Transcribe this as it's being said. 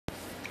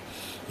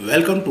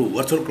Welcome to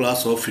virtual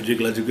class of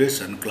physical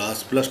education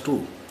class plus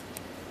 2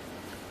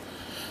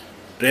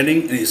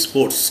 training in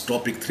sports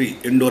topic 3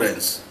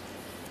 endurance.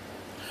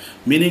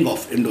 Meaning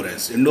of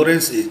endurance.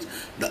 Endurance is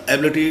the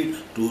ability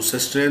to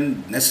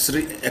sustain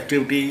necessary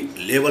activity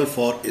level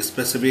for a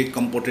specific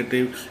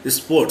competitive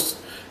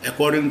sports.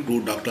 According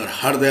to Dr.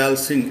 Hardayal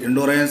Singh,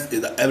 endurance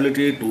is the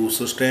ability to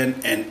sustain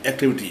an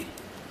activity.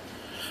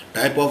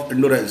 Type of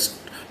endurance.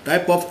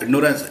 Type of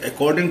endurance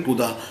according to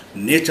the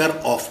nature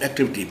of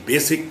activity.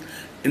 Basic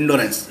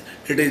endurance.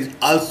 It is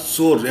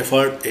also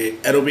referred a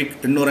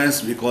aerobic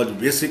endurance because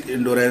basic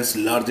endurance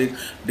largely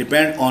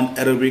depend on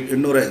aerobic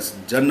endurance.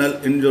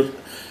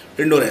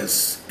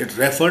 Endurance. It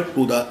referred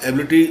to the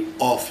ability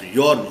of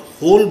your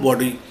whole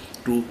body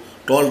to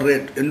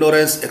tolerate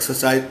endurance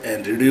exercise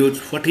and reduce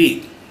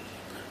fatigue.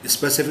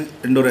 Specific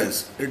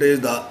endurance. It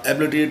is the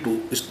ability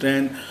to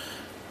stand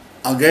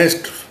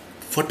against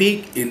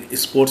fatigue in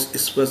sports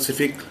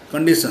specific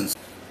conditions.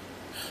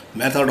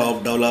 Method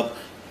of develop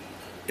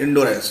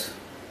endurance.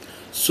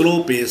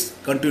 Slow pace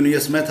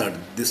continuous method.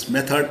 This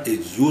method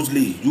is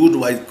usually used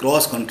by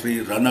cross country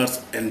runners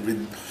and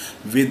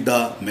with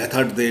the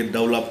method they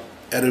develop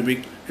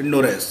aerobic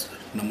endurance.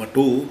 Number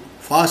 2,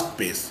 fast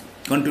pace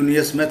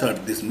continuous method.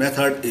 This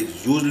method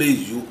is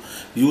usually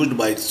used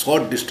by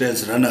short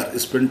distance runner,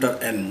 sprinter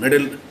and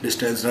middle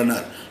distance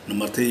runner.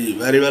 Number 3,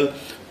 variable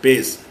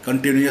pace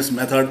continuous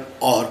method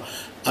or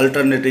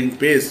alternating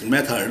pace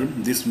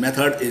method. This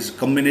method is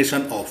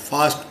combination of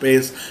fast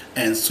pace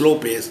and slow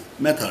pace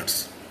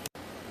methods.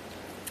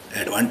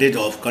 Advantage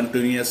of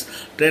continuous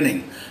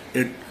training.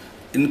 It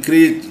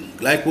increase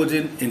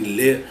glycogen in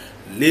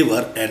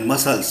liver and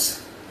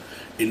muscles.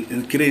 It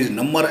increase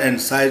number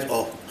and size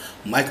of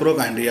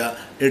mitochondria.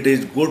 It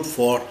is good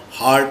for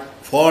heart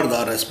for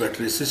the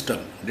respiratory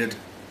system. The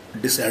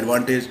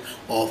disadvantage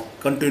of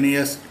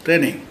continuous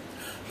training.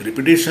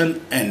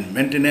 Repetition and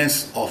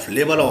maintenance of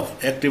level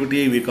of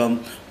activity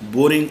become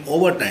boring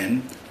over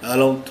time.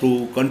 Along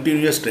through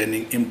continuous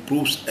training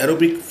improves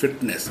aerobic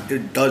fitness.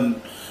 It does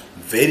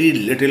very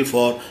little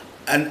for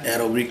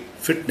anaerobic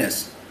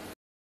fitness.